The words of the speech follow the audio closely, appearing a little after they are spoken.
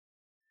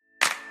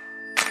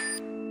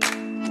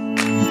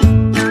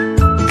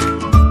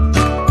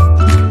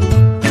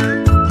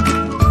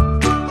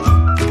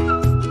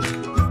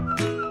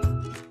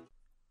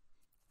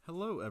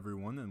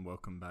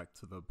back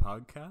to the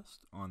podcast.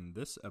 On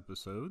this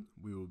episode,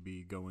 we will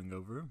be going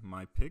over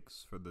my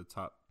picks for the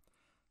top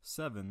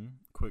 7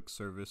 quick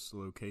service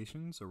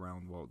locations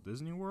around Walt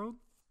Disney World.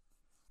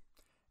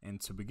 And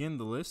to begin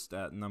the list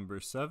at number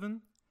 7,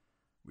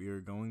 we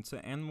are going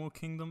to Animal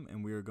Kingdom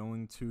and we are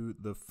going to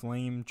the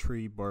Flame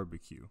Tree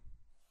Barbecue.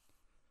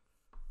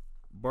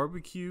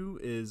 Barbecue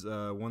is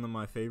one of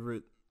my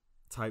favorite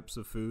types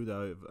of food.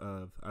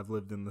 I've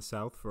lived in the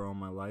South for all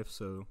my life,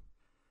 so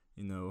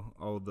you know,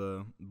 all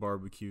the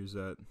barbecues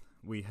that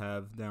we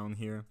have down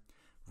here,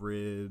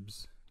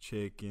 ribs,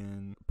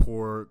 chicken,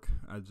 pork,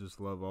 I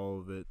just love all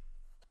of it.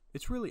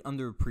 It's really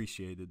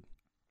underappreciated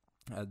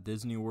at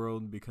Disney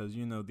World because,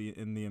 you know,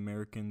 in the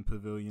American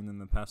Pavilion in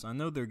the past, I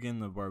know they're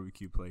getting a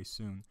barbecue place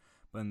soon,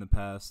 but in the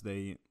past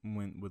they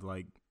went with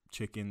like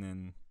chicken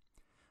and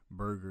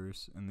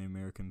burgers in the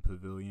American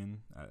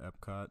Pavilion at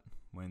Epcot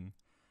when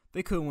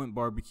they could have went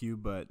barbecue,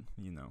 but,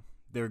 you know,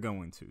 they're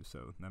going to,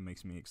 so that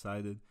makes me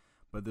excited.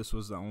 But this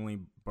was the only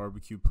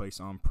barbecue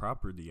place on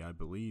property, I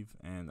believe.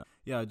 And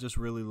yeah, I just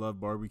really love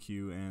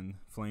barbecue, and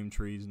Flame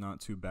Tree's not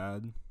too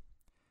bad.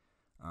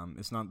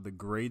 It's not the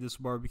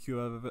greatest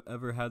barbecue I've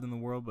ever had in the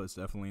world, but it's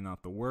definitely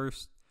not the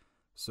worst.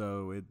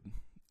 So it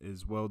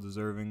is well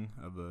deserving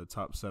of the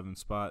top 7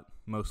 spot,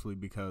 mostly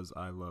because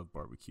I love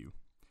barbecue,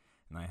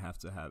 and I have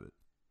to have it.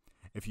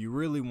 If you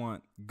really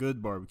want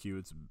good barbecue,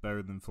 it's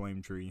better than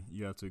Flame Tree.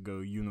 You have to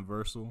go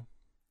Universal.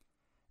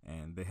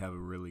 And they have a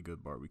really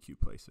good barbecue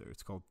place there.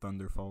 It's called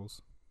Thunder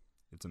Falls.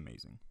 It's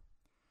amazing.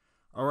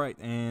 All right,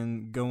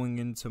 and going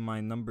into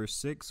my number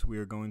 6, we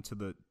are going to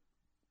the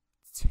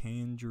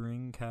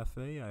Tangerine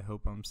Cafe. I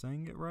hope I'm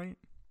saying it right.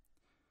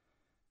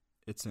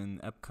 It's in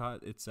Epcot.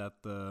 It's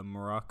at the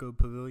Morocco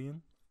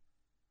Pavilion.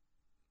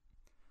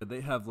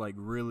 They have like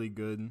really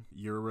good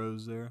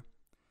gyros there.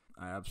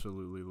 I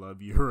absolutely love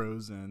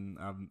gyros, and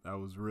I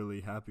was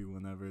really happy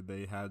whenever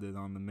they had it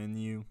on the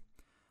menu.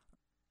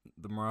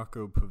 The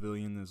Morocco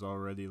Pavilion is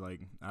already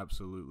like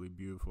absolutely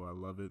beautiful. I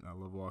love it. I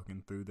love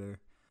walking through there.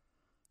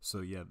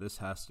 So yeah, this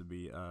has to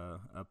be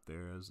up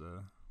there as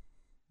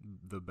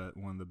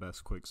one of the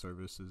best quick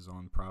services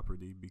on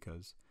property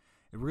because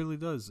it really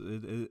does.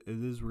 It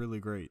is really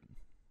great.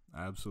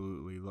 I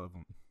absolutely love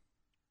them.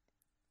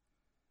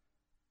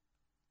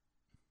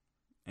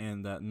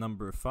 And at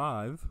number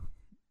 5,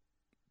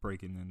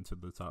 breaking into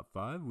the top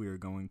 5, we are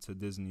going to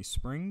Disney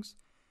Springs,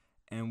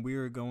 and we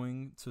are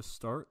going to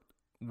start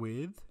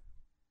with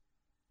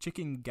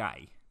Chicken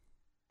Guy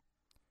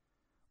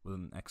with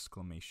an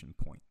exclamation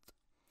point.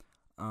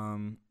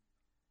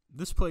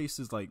 This place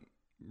is like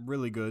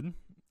really good.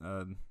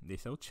 They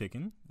sell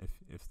chicken,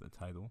 if the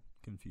title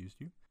confused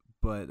you,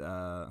 but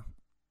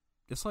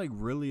it's like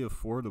really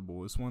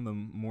affordable. It's one of the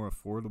more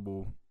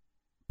affordable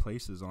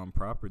places on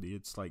property.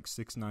 It's like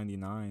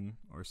 $6.99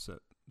 or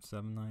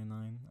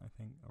 $7.99, I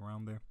think,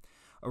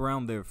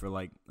 around there for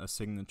like a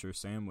signature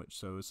sandwich.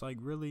 So it's like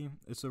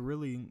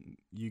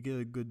you get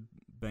a good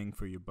bang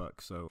for your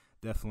buck. So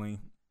definitely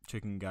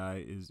Chicken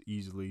Guy is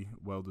easily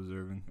well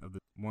deserving of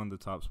one of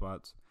the top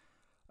spots.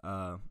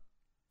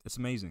 It's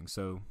amazing,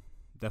 so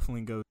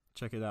definitely go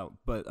check it out.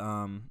 But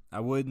I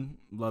would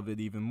love it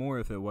even more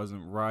if it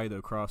wasn't right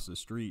across the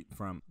street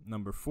from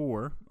number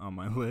 4 on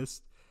my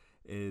list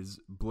is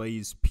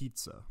Blaze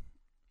Pizza.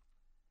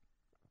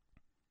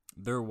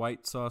 Their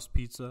white sauce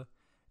pizza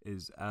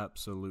is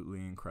absolutely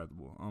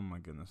incredible. Oh my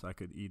goodness, I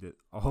could eat it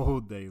all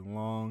day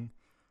long.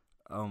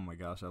 Oh my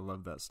gosh, I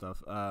love that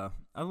stuff. I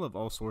love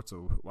all sorts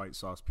of white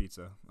sauce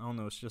pizza. I don't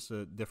know, it's just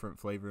a different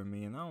flavor in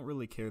me, and I don't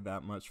really care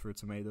that much for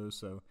tomatoes,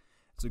 so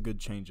it's a good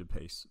change of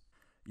pace.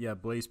 Yeah,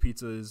 Blaze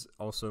Pizza is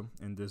also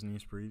in Disney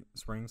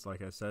Springs,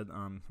 like I said,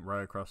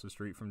 right across the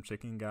street from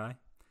Chicken Guy.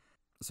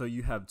 So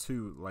you have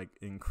 2 like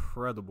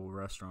incredible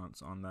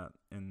restaurants on that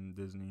in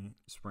Disney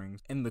Springs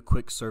in the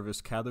quick service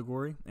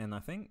category, and I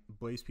think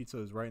Blaze Pizza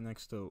is right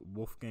next to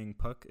Wolfgang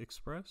Puck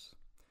Express.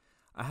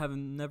 I have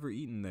never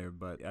eaten there,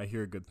 but I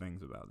hear good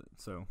things about it.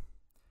 So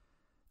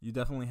you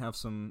definitely have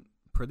some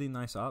pretty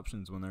nice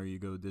options whenever you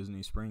go to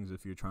Disney Springs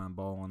if you're trying to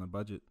ball on a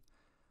budget.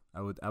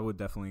 I would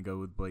definitely go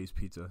with Blaze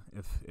Pizza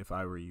if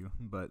I were you,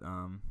 but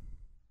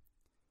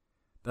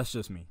that's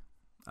just me.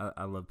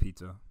 I love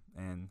pizza,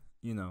 and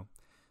you know,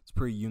 it's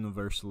pretty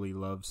universally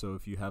loved, so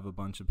if you have a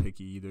bunch of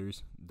picky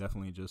eaters,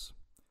 definitely just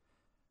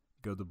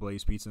go to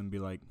Blaze Pizza and be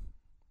like,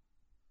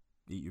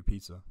 eat your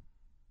pizza.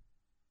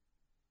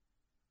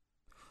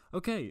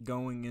 Okay,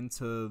 going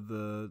into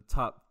the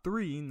top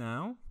 3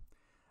 now.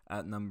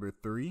 At number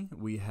 3,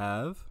 we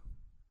have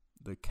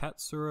the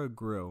Katsura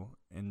Grill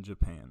in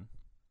Japan.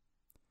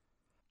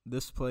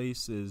 This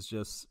place is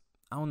just,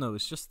 I don't know,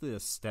 it's just the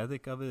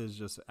aesthetic of it is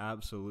just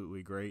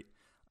absolutely great.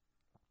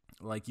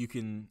 Like, you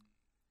can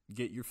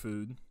get your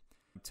food,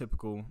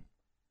 typical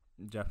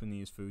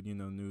Japanese food, you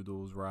know,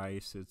 noodles,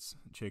 rice, it's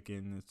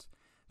chicken,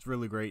 it's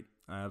really great.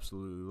 I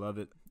absolutely love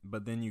it.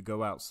 But then you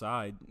go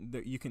outside,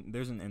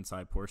 there's an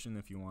inside portion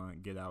if you want to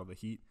get out of the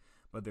heat,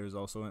 but there's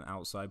also an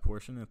outside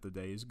portion if the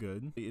day is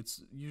good.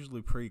 It's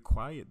usually pretty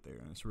quiet there,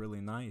 and it's really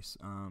nice.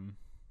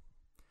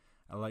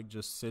 I like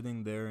just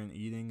sitting there and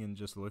eating and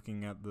just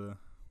looking at the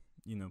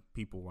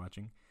people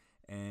watching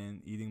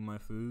and eating my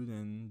food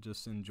and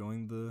just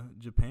enjoying the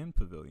Japan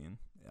pavilion.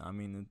 I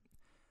mean,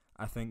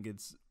 I think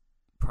it's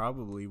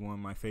probably one of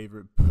my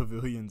favorite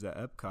pavilions at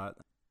Epcot.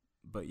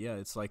 But yeah,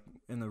 it's like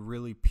in a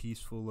really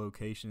peaceful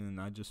location, and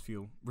I just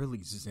feel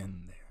really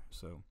zen there.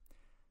 So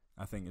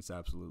I think it's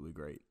absolutely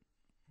great.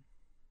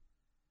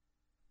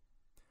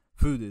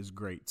 Food is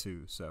great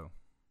too, so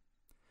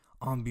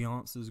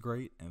ambiance is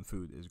great and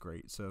food is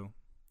great. So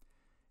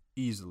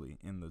easily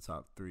in the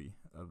top 3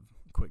 of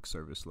quick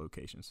service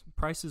locations.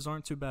 Prices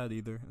aren't too bad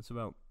either. It's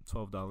about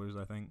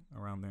 $12, I think,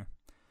 around there.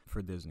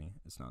 For Disney,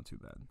 it's not too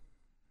bad.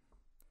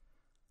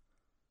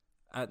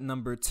 At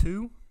number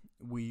 2,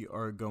 we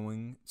are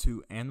going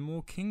to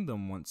Animal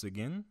Kingdom once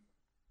again.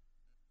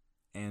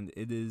 And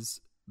it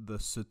is the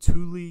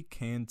Satuli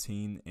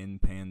Canteen in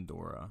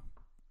Pandora.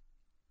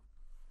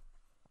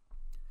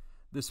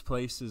 This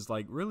place is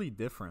like really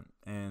different,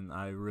 and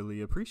I really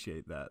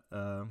appreciate that.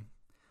 I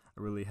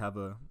really have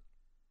a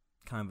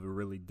kind of a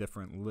really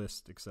different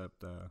list,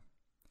 except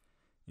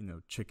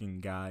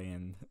Chicken Guy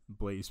and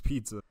Blaze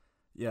Pizza.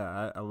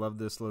 Yeah, I love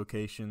this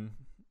location.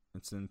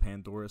 It's in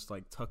Pandora. It's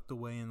like tucked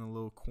away in a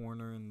little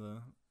corner in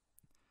the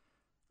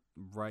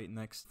right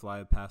next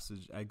Flight of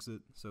Passage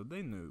exit, so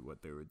they knew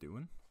what they were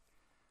doing.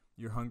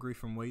 You're hungry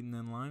from waiting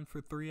in line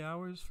for 3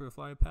 hours for a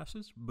Flight of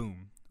Passage?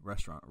 Boom,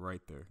 restaurant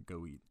right there.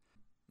 Go eat.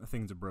 I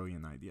think it's a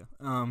brilliant idea.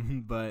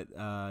 But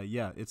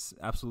yeah, it's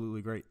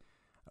absolutely great.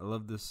 I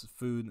love this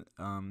food.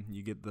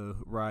 You get the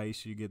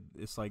rice.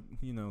 It's like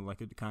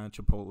like a kind of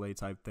Chipotle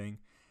type thing,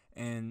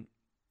 and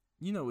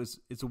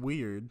it's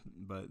weird,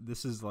 but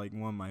this is like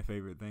one of my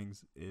favorite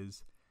things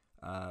is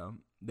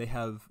they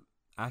have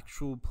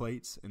actual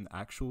plates and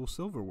actual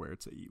silverware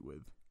to eat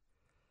with.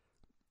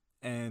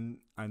 And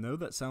I know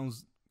that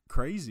sounds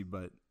crazy,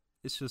 but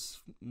it's just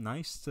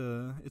nice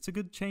it's a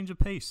good change of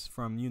pace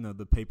from,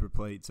 the paper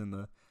plates and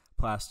the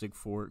plastic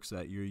forks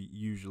that you're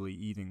usually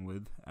eating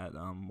with at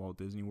Walt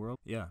Disney World.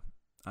 Yeah,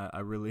 I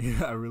really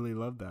I really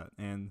love that.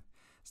 And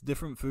it's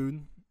different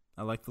food.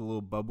 I like the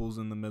little bubbles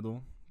in the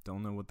middle.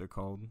 Don't know what they're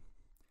called.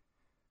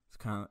 It's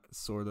kind of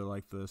sort of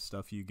like the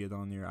stuff you get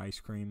on your ice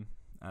cream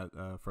at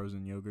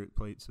frozen yogurt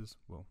places.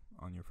 Well,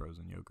 on your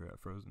frozen yogurt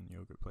at frozen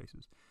yogurt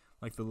places.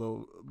 Like the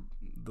little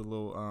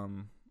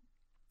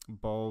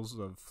balls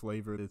of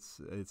flavor.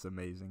 It's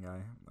amazing.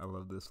 I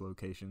love this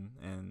location,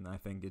 and I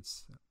think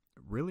it's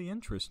really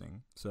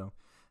interesting. So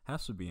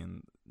has to be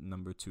in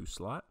number 2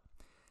 slot.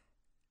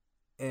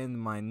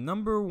 And my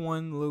number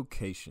 1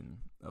 location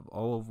of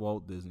all of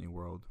Walt Disney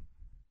World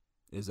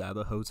is at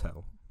a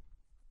hotel.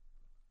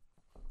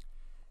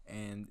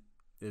 And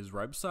it is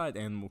right beside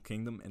Animal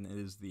Kingdom, and it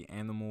is the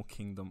Animal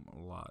Kingdom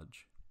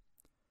Lodge.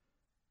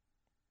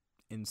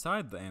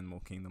 Inside the Animal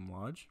Kingdom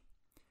Lodge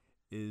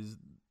is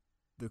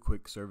the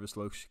quick service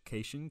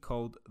location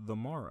called the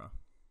Mara.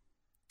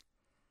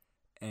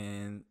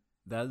 And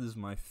that is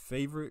my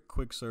favorite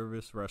quick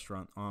service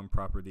restaurant on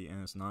property,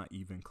 and it's not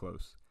even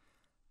close.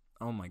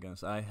 Oh my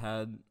goodness, what did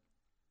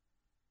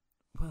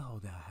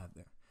I have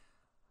there?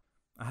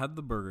 I had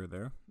the burger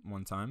there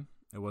one time.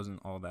 It wasn't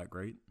all that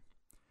great.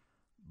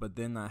 But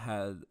then I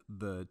had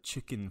the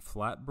chicken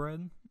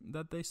flatbread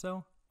that they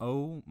sell.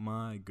 Oh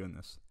my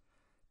goodness.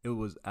 It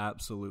was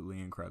absolutely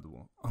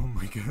incredible. Oh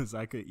my goodness,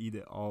 I could eat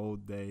it all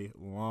day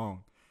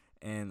long.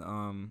 And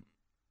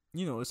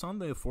it's on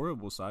the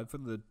affordable side. For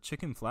the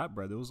chicken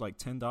flatbread, it was like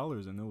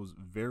 $10, and it was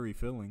very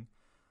filling.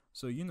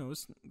 So,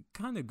 it's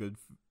kind of good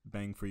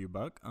bang for your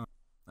buck.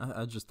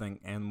 I just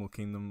think Animal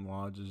Kingdom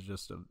Lodge is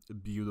just a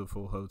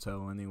beautiful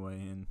hotel anyway.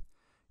 And,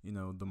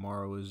 the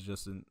Mara is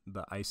just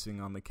the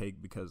icing on the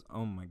cake because,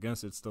 oh my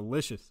goodness, it's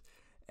delicious.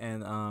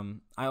 And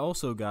I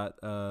also got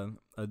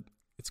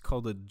it's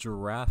called a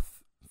giraffe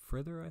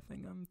fritter, I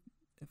think,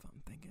 if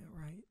I'm thinking it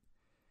right.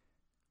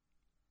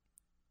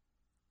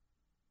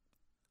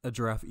 A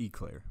giraffe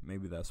eclair,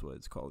 maybe that's what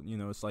it's called.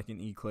 It's like an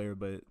eclair,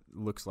 but it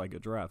looks like a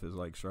giraffe. It's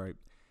like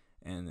striped,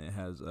 and it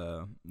has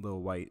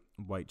little white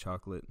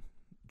chocolate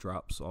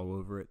drops all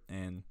over it,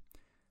 and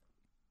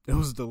it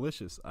was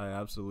delicious. I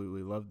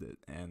absolutely loved it,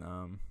 and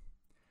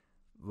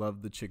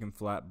loved the chicken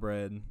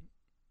flatbread.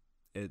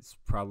 It's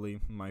probably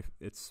my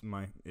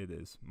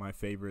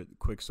favorite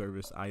quick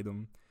service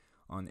item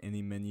on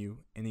any menu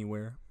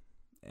anywhere,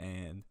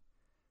 and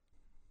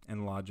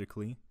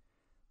logically,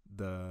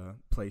 the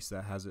place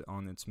that has it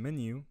on its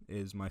menu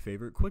is my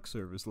favorite quick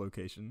service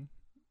location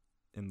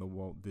in the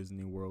Walt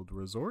Disney World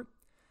Resort.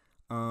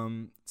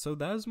 So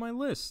that is my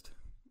list.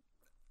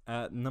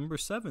 At number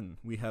 7,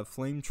 we have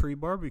Flame Tree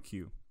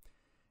Barbecue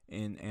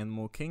in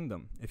Animal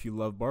Kingdom. If you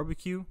love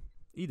barbecue,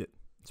 eat it.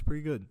 It's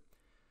pretty good.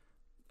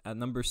 At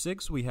number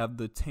 6, we have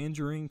the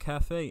Tangerine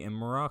Cafe in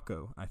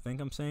Morocco. I think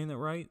I'm saying it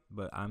right,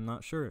 but I'm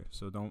not sure,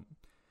 so don't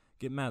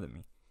get mad at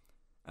me.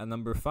 At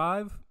number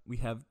 5, we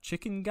have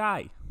Chicken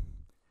Guy.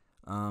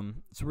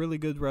 It's a really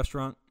good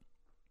restaurant,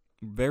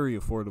 very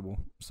affordable.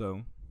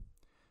 So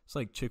it's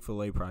like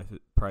Chick-fil-A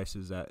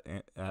prices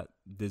at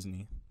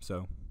Disney.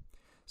 So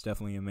it's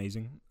definitely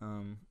amazing.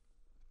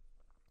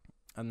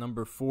 At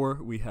number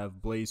 4, we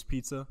have Blaze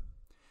Pizza.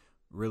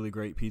 Really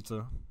great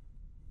pizza.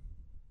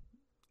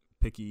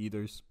 Picky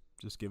eaters,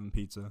 just give them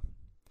pizza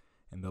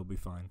and they'll be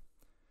fine.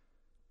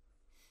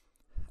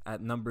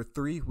 At number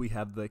 3, we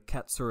have the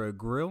Katsura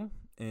Grill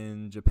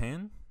in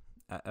Japan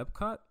at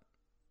Epcot.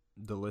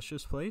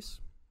 Delicious place.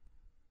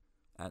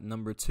 At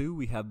number 2,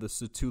 we have the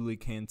Satuli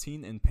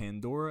Canteen in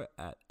Pandora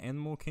at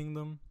Animal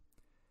Kingdom.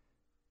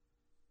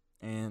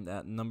 And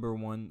at number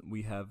 1,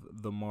 we have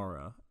the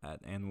Mara at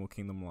Animal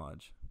Kingdom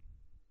Lodge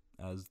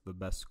as the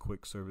best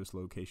quick service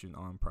location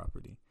on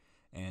property.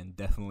 And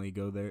definitely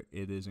go there.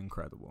 It is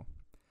incredible.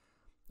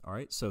 All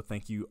right, so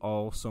thank you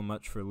all so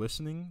much for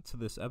listening to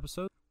this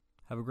episode.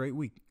 Have a great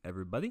week,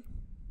 everybody.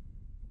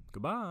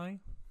 Goodbye.